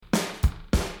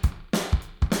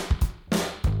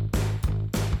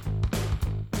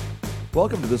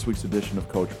Welcome to this week's edition of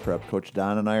Coach Prep. Coach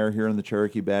Don and I are here in the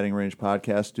Cherokee Batting Range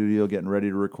podcast studio getting ready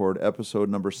to record episode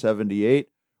number 78.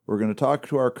 We're going to talk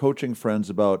to our coaching friends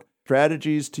about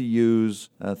strategies to use,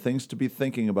 things to be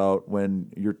thinking about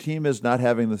when your team is not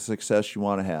having the success you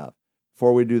want to have.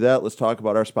 Before we do that, let's talk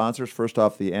about our sponsors. First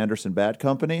off, the Anderson Bat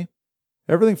Company.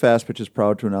 Everything Fast Pitch is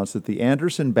proud to announce that the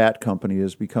Anderson Bat Company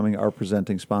is becoming our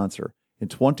presenting sponsor. In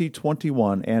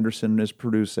 2021, Anderson is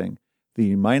producing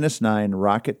the -9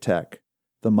 Rocket Tech,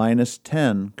 the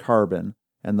 -10 Carbon,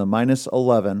 and the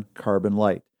 -11 Carbon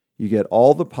Light. You get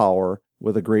all the power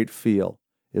with a great feel.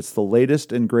 It's the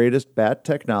latest and greatest bat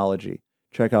technology.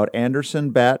 Check out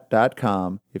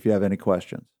AndersonBat.com if you have any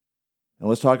questions. And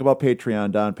let's talk about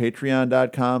Patreon, Don.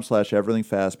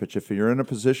 Patreon.com/everythingfastpitch. If you're in a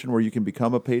position where you can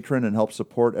become a patron and help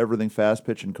support Everything Fast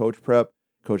Pitch and Coach Prep,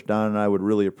 Coach Don and I would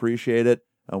really appreciate it.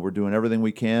 We're doing everything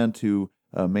we can to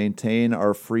maintain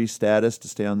our free status to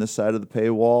stay on this side of the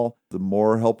paywall. The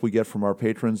more help we get from our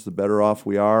patrons, the better off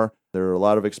we are. There are a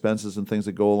lot of expenses and things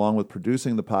that go along with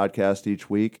producing the podcast each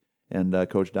week. And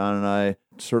Coach Don and I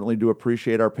certainly do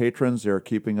appreciate our patrons. They're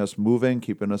keeping us moving,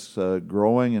 keeping us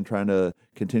growing, and trying to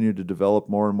continue to develop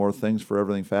more and more things for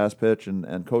Everything Fast Pitch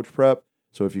and Coach Prep.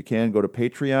 So if you can, go to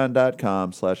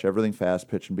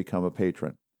patreon.com/everythingfastpitch and become a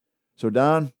patron. So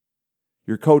Don,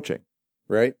 you're coaching.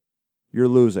 Right. You're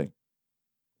losing.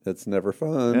 That's never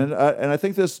fun. And I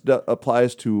think this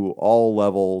applies to all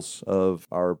levels of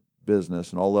our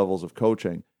business and all levels of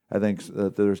coaching. I think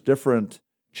that there's different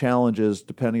challenges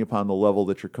depending upon the level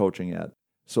that you're coaching at.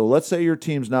 So let's say your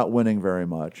team's not winning very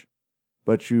much,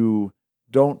 but you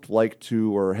don't like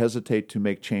to or hesitate to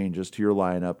make changes to your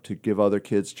lineup to give other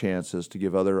kids chances, to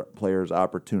give other players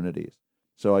opportunities.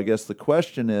 So I guess the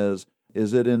question is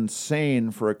it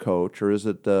insane for a coach, or is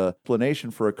it the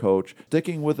explanation for a coach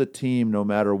sticking with a team no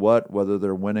matter what, whether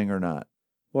they're winning or not?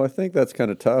 Well, I think that's kind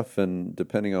of tough, and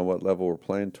depending on what level we're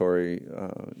playing, Tori,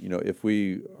 if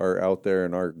we are out there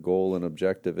and our goal and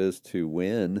objective is to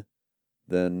win,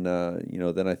 then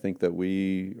I think that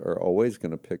we are always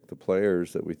going to pick the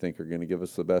players that we think are going to give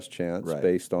us the best chance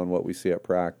based on what we see at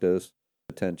practice,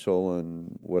 potential,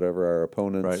 and whatever our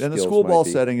opponent's right. And the skills school ball might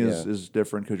be. setting is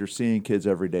different because you're seeing kids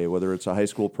every day, whether it's a high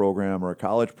school program or a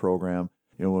college program.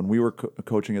 You know, when we were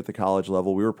coaching at the college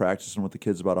level, we were practicing with the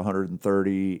kids about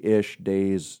 130-ish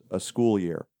days a school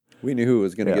year. We knew who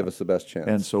was going to give us the best chance.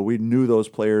 And so we knew those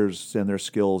players and their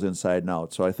skills inside and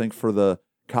out. So I think for the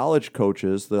college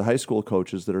coaches, the high school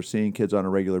coaches that are seeing kids on a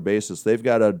regular basis, they've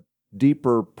got a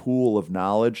deeper pool of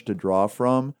knowledge to draw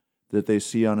from that they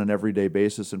see on an everyday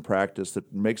basis in practice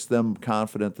that makes them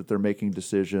confident that they're making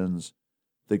decisions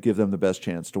that give them the best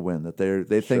chance to win, that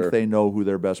they think they know who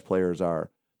their best players are.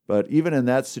 But even in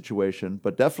that situation,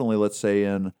 but definitely let's say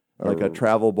in like a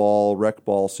travel ball, rec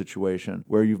ball situation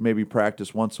where you've maybe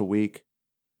practiced once a week,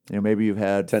 maybe you've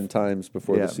had 10 times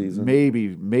before the season.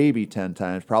 Maybe 10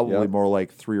 times, probably more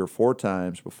like 3 or 4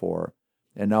 times before.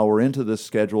 And now we're into this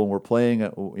schedule and we're playing,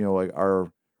 like our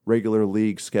regular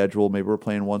league schedule. Maybe we're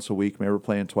playing once a week, maybe we're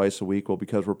playing twice a week. Well,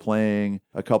 because we're playing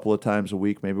a couple of times a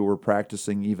week, maybe we're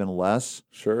practicing even less.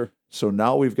 Sure. So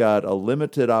now we've got a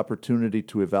limited opportunity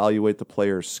to evaluate the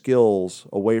player's skills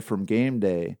away from game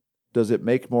day. Does it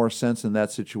make more sense in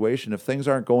that situation if things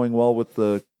aren't going well with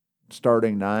the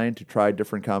starting 9 to try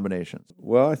different combinations?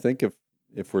 Well, I think if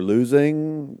we're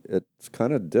losing, it's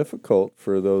kind of difficult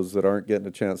for those that aren't getting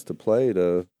a chance to play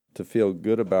to feel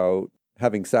good about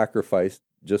having sacrificed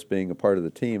just being a part of the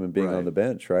team and being on the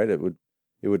bench, right? It would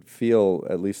feel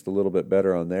at least a little bit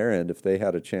better on their end if they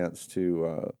had a chance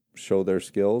to show their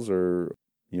skills or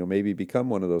maybe become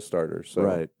one of those starters.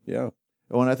 So, yeah.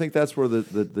 Well, and I think that's where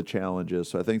the challenge is.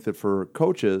 So I think that for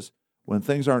coaches, when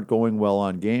things aren't going well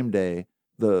on game day,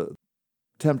 the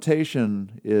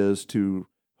temptation is to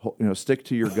stick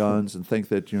to your guns and think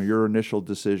that your initial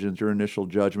decisions, your initial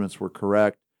judgments were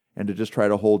correct, and to just try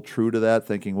to hold true to that,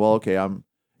 thinking, well, okay,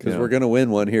 because we're going to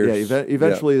win one here. Yeah,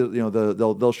 eventually,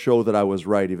 they'll show that I was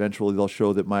right. Eventually, they'll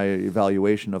show that my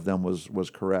evaluation of them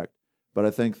was correct. But I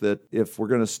think that if we're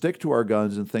going to stick to our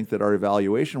guns and think that our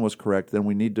evaluation was correct, then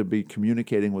we need to be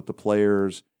communicating with the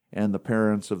players and the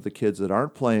parents of the kids that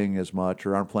aren't playing as much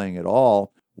or aren't playing at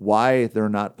all, why they're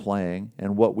not playing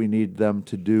and what we need them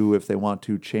to do if they want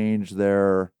to change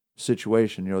their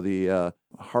situation. The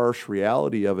harsh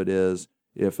reality of it is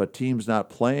if a team's not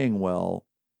playing well,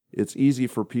 it's easy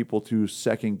for people to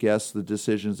second guess the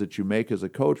decisions that you make as a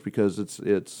coach because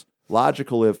it's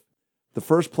logical if the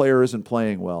first player isn't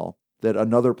playing well, that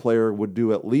another player would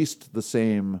do at least the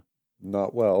same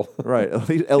Not well. Right,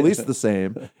 at least the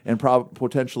same, and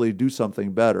potentially do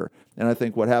something better. And I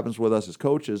think what happens with us as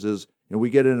coaches is, we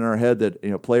get it in our head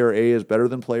that player A is better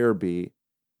than player B,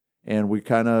 and we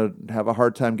kind of have a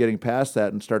hard time getting past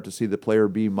that and start to see that player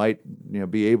B might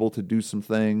be able to do some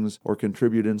things or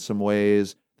contribute in some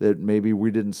ways that maybe we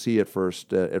didn't see at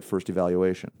first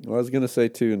evaluation. Well, I was going to say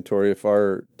too, and Tori, if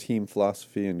our team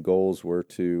philosophy and goals were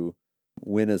to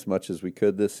win as much as we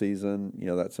could this season,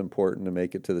 that's important to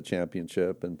make it to the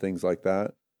championship and things like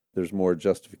that. There's more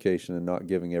justification in not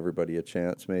giving everybody a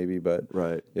chance maybe, but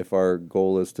right. If our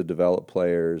goal is to develop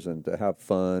players and to have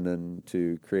fun and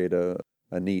to create a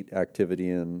neat activity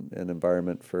and an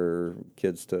environment for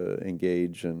kids to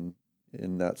engage in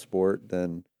that sport,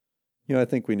 then I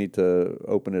think we need to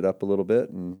open it up a little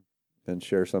bit and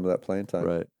share some of that playing time.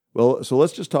 Right. Well, so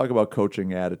let's just talk about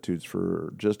coaching attitudes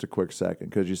for just a quick second,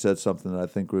 because you said something that I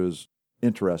think was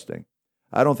interesting.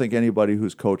 I don't think anybody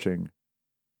who's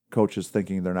coaches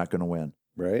thinking they're not going to win.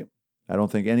 Right. I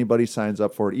don't think anybody signs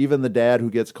up for it. Even the dad who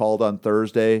gets called on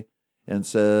Thursday and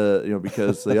said,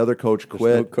 because the other coach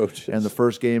quit and the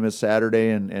first game is Saturday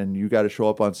and you got to show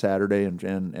up on Saturday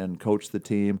and coach the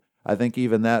team. I think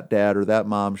even that dad or that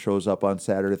mom shows up on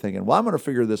Saturday thinking, well, I'm going to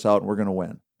figure this out and we're going to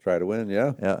win. Try to win,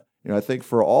 yeah. Yeah. I think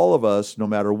for all of us, no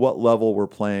matter what level we're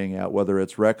playing at, whether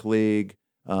it's rec league,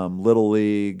 little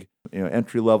league,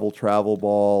 entry-level travel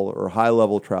ball or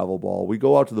high-level travel ball, we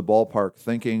go out to the ballpark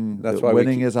thinking that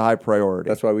winning is a high priority.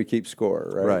 That's why we keep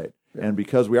score, right? Right. Yeah. And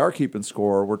because we are keeping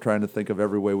score, we're trying to think of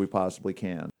every way we possibly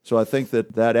can. So I think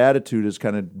that attitude is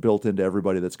kind of built into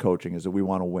everybody that's coaching, is that we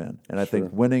want to win. And I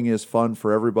think winning is fun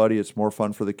for everybody. It's more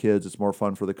fun for the kids. It's more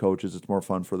fun for the coaches. It's more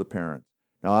fun for the parents.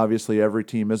 Now, obviously, every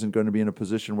team isn't going to be in a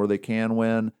position where they can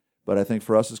win, but I think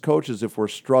for us as coaches, if we're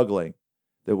struggling,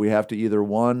 that we have to either,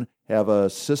 one, have a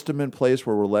system in place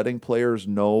where we're letting players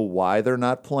know why they're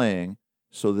not playing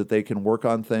so that they can work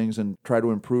on things and try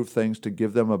to improve things to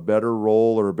give them a better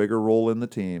role or a bigger role in the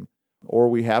team, or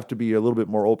we have to be a little bit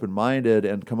more open-minded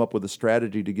and come up with a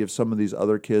strategy to give some of these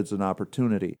other kids an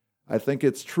opportunity. I think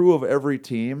it's true of every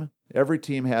team. Every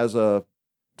team has a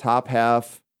top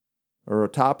half, or a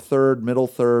top third, middle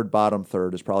third, bottom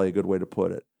third is probably a good way to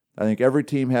put it. I think every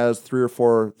team has 3 or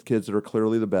 4 kids that are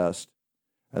clearly the best.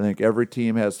 I think every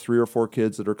team has 3 or 4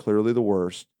 kids that are clearly the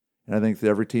worst. And I think that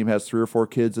every team has 3 or 4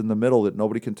 kids in the middle that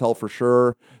nobody can tell for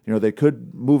sure. They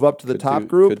could move up to the top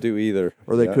group. Could do either.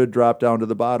 Or they could drop down to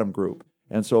the bottom group.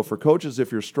 And so for coaches,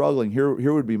 if you're struggling, here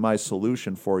would be my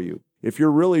solution for you. If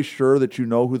you're really sure that you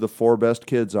know who the 4 best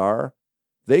kids are,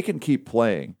 they can keep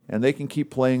playing, and they can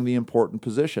keep playing the important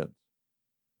position.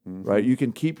 Mm-hmm. Right? You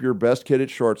can keep your best kid at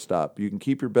shortstop. You can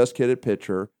keep your best kid at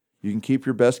pitcher. You can keep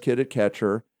your best kid at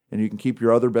catcher. And you can keep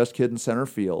your other best kid in center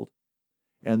field.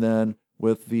 And then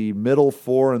with the middle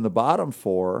 4 and the bottom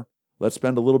 4, let's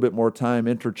spend a little bit more time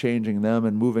interchanging them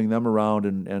and moving them around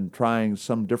and trying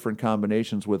some different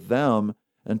combinations with them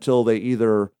until they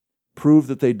either prove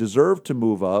that they deserve to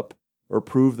move up or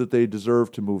prove that they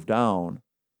deserve to move down.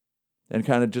 And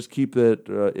kind of just keep it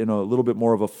in a little bit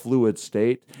more of a fluid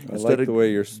state. I like the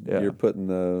way you're putting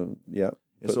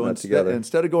that together.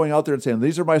 Instead of going out there and saying,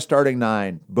 these are my starting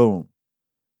 9, boom.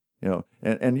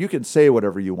 And you can say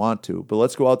whatever you want to, but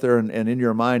let's go out there and in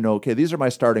your mind know, okay, these are my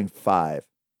starting 5.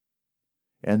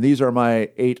 And these are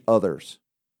my 8 others.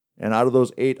 And out of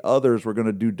those 8 others, we're going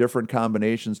to do different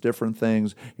combinations, different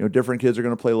things. Different kids are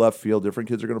going to play left field. Different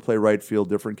kids are going to play right field.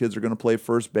 Different kids are going to play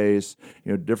first base.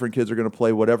 Different kids are going to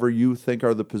play whatever you think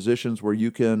are the positions where you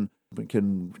can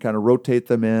kind of rotate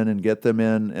them in and get them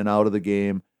in and out of the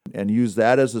game, and use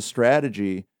that as a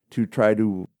strategy to try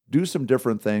to do some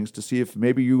different things to see if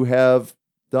maybe you have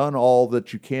done all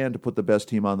that you can to put the best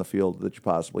team on the field that you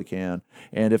possibly can.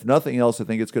 And if nothing else, I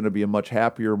think it's going to be a much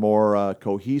happier, more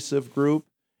cohesive group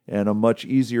and a much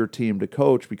easier team to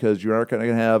coach, because you're not going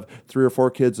to have 3 or 4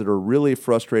 kids that are really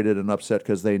frustrated and upset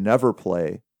because they never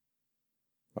play.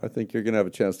 I think you're going to have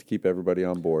a chance to keep everybody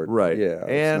on board. Right.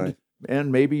 Yeah.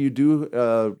 And maybe you do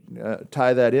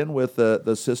tie that in with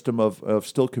the system of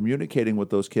still communicating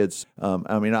with those kids.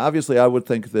 Obviously, I would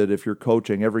think that if you're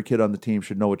coaching, every kid on the team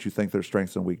should know what you think their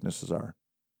strengths and weaknesses are.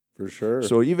 For sure.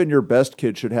 So even your best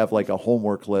kid should have like a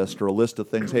homework list or a list of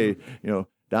things. Hey,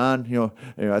 Don,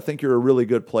 I think you're a really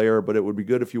good player, but it would be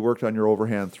good if you worked on your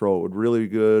overhand throw. It would be really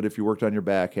good if you worked on your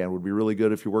backhand. It would be really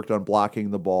good if you worked on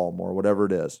blocking the ball more, whatever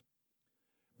it is.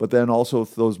 But then also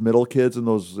those middle kids and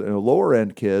those lower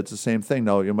end kids, the same thing.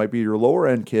 Now, it might be your lower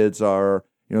end kids are,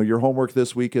 your homework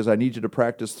this week is I need you to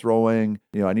practice throwing.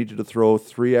 I need you to throw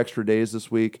 3 extra days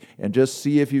this week and just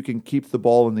see if you can keep the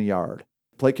ball in the yard.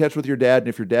 Play catch with your dad, and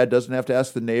if your dad doesn't have to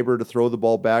ask the neighbor to throw the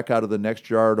ball back out of the next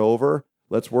yard over,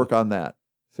 Let's work on that.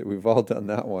 So we've all done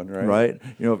that one, right? Right.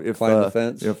 If Climb the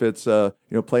fence. if it's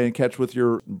playing catch with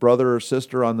your brother or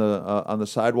sister on the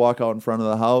sidewalk out in front of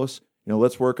the house,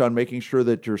 let's work on making sure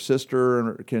that your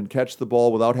sister can catch the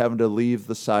ball without having to leave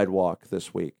the sidewalk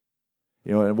this week.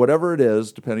 And whatever it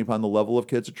is, depending upon the level of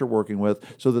kids that you're working with,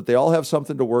 so that they all have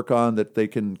something to work on that they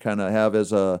can kind of have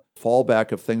as a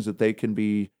fallback of things that they can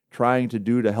be trying to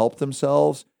do to help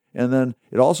themselves. And then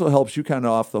it also helps you kind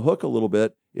of off the hook a little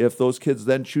bit if those kids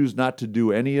then choose not to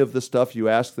do any of the stuff you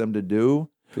ask them to do.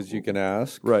 Because you can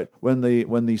ask. Right. When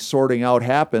the sorting out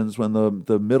happens, when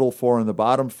the middle four and the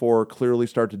bottom four clearly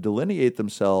start to delineate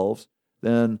themselves,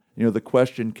 then the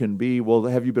question can be, well,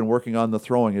 have you been working on the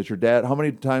throwing? How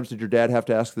many times did your dad have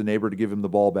to ask the neighbor to give him the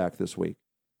ball back this week?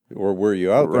 Or were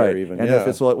you out there even? And if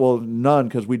it's like, well, none,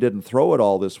 because we didn't throw it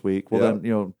all this week, well,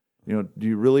 then, do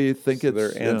you really think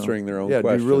they're answering their own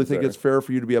questions? Do you really think it's fair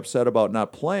for you to be upset about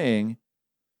not playing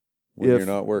when you're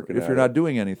not working if you're not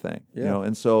doing anything? Yeah.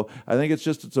 And so I think it's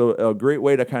a great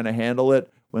way to kind of handle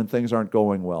it when things aren't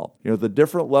going well. The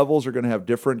different levels are going to have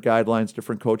different guidelines,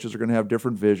 different coaches are going to have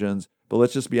different visions, but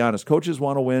let's just be honest. Coaches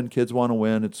want to win, kids want to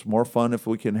win. It's more fun if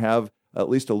we can have at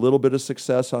least a little bit of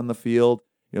success on the field.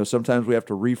 Sometimes we have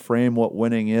to reframe what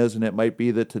winning is, and it might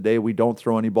be that today we don't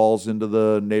throw any balls into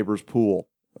the neighbor's pool.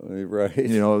 Right.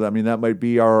 That might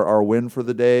be our win for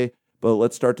the day, but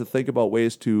let's start to think about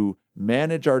ways to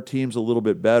manage our teams a little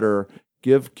bit better,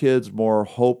 give kids more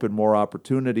hope and more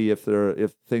opportunity if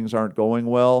things aren't going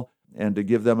well, and to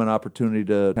give them an opportunity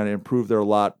to kind of improve their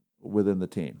lot within the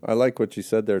team. I like what you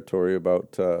said there, Tori,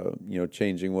 about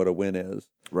changing what a win is.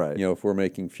 Right. If we're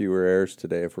making fewer errors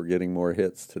today, if we're getting more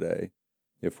hits today,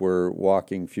 if we're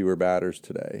walking fewer batters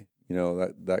today,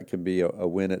 that can be a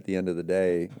win at the end of the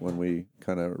day when we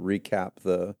kind of recap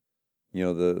the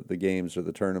games or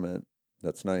the tournament.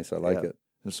 That's nice. I like it.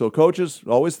 And so coaches,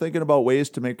 always thinking about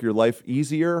ways to make your life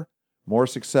easier, more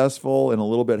successful, and a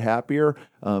little bit happier.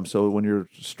 So when you're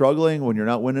struggling, when you're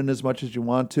not winning as much as you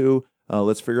want to,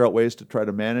 let's figure out ways to try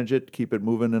to manage it, keep it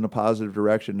moving in a positive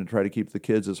direction, and try to keep the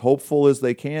kids as hopeful as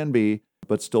they can be,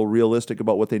 but still realistic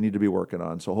about what they need to be working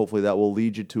on. So hopefully that will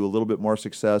lead you to a little bit more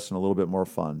success and a little bit more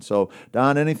fun. So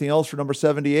Don, anything else for number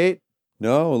 78?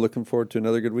 No, looking forward to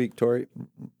another good week, Tori.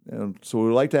 And so we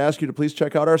would like to ask you to please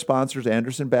check out our sponsors,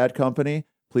 Anderson Bat Company.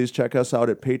 Please check us out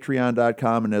at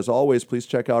patreon.com. And as always, please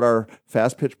check out our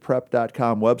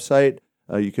fastpitchprep.com website.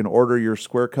 You can order your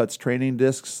Square Cuts training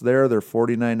discs there. They're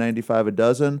 $49.95 a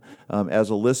dozen.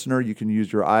 As a listener, you can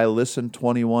use your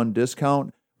iListen21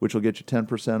 discount, which will get you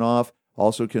 10% off.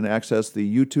 Also can access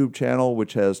the YouTube channel,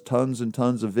 which has tons and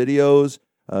tons of videos,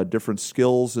 different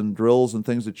skills and drills and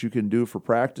things that you can do for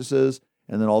practices.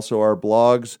 And then also our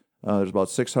blogs. There's about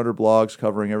 600 blogs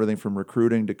covering everything from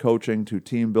recruiting to coaching to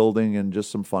team building and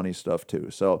just some funny stuff too.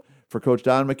 So for Coach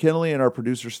Don McKinley and our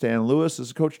producer Stan Lewis, this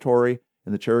is Coach Tori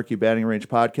in the Cherokee Batting Range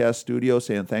Podcast studio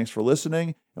saying thanks for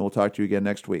listening, and we'll talk to you again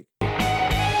next week.